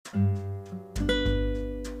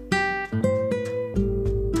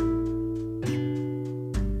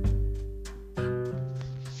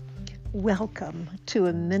Welcome to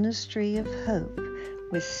a Ministry of Hope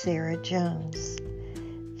with Sarah Jones.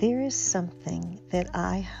 There is something that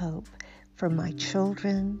I hope for my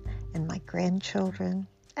children and my grandchildren,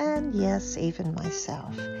 and yes, even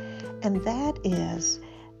myself. And that is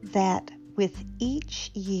that with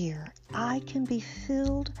each year, I can be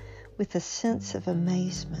filled with a sense of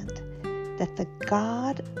amazement that the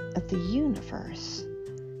God of the universe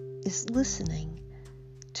is listening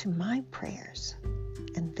to my prayers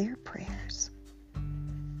and their prayers.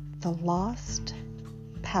 The lost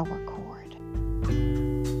power cord.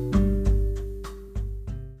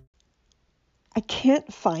 I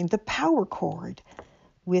can't find the power cord.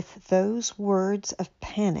 With those words of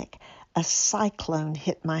panic, a cyclone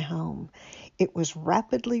hit my home. It was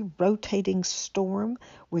rapidly rotating storm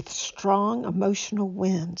with strong emotional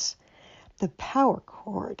winds. The power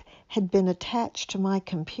cord had been attached to my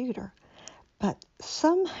computer, but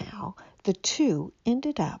somehow the two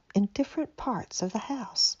ended up in different parts of the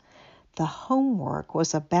house. The homework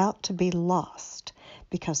was about to be lost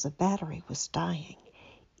because the battery was dying.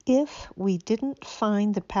 If we didn't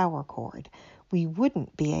find the power cord, we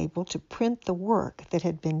wouldn't be able to print the work that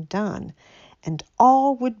had been done, and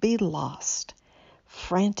all would be lost.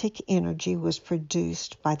 Frantic energy was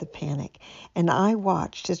produced by the panic, and I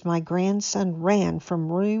watched as my grandson ran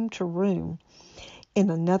from room to room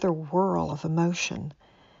in another whirl of emotion.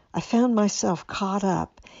 I found myself caught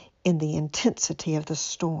up in the intensity of the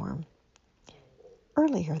storm.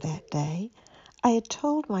 Earlier that day, I had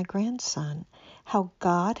told my grandson how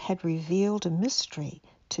God had revealed a mystery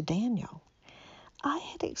to Daniel. I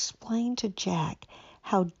had explained to Jack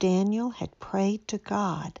how Daniel had prayed to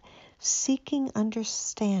God, seeking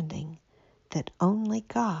understanding that only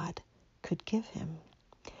God could give him.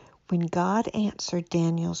 When God answered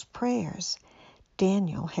Daniel's prayers,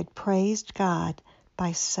 Daniel had praised God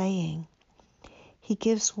by saying, "He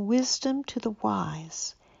gives wisdom to the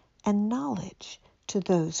wise and knowledge to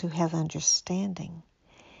those who have understanding.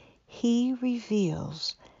 He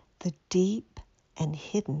reveals the deep and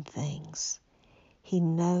hidden things. He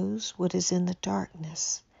knows what is in the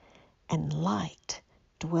darkness, and light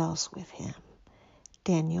dwells with him."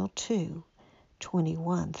 Daniel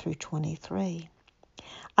 2:21 through 23.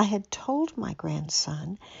 I had told my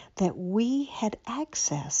grandson that we had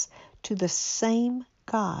access to the same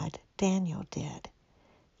God Daniel did.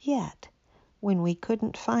 Yet, when we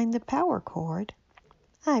couldn't find the power cord,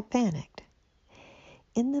 I panicked.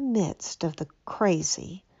 In the midst of the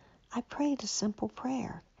crazy, I prayed a simple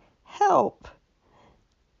prayer. Help!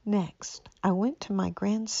 Next, I went to my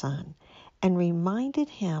grandson and reminded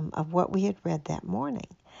him of what we had read that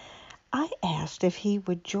morning. I asked if he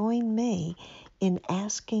would join me in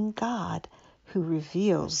asking God, who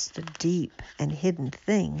reveals the deep and hidden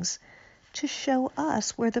things, to show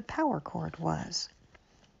us where the power cord was.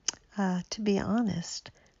 To be honest,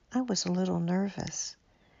 I was a little nervous.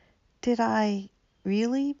 Did I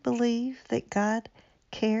really believe that God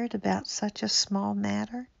cared about such a small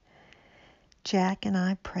matter? Jack and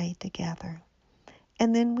I prayed together,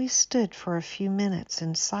 and then we stood for a few minutes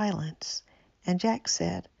in silence, and Jack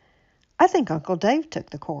said, "I think Uncle Dave took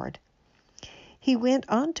the cord." He went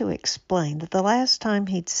on to explain that the last time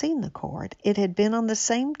he'd seen the cord, it had been on the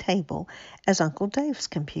same table as Uncle Dave's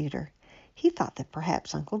computer. He thought that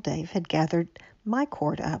perhaps Uncle Dave had gathered my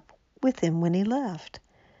cord up with him when he left.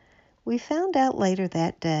 We found out later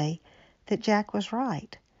that day that Jack was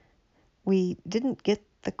right. We didn't get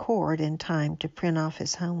the cord in time to print off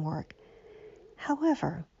his homework.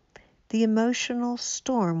 However, the emotional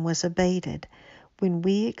storm was abated when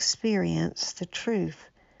we experienced the truth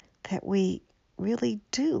that we really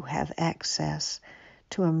do have access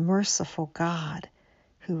to a merciful God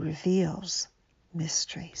who reveals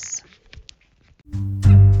mysteries.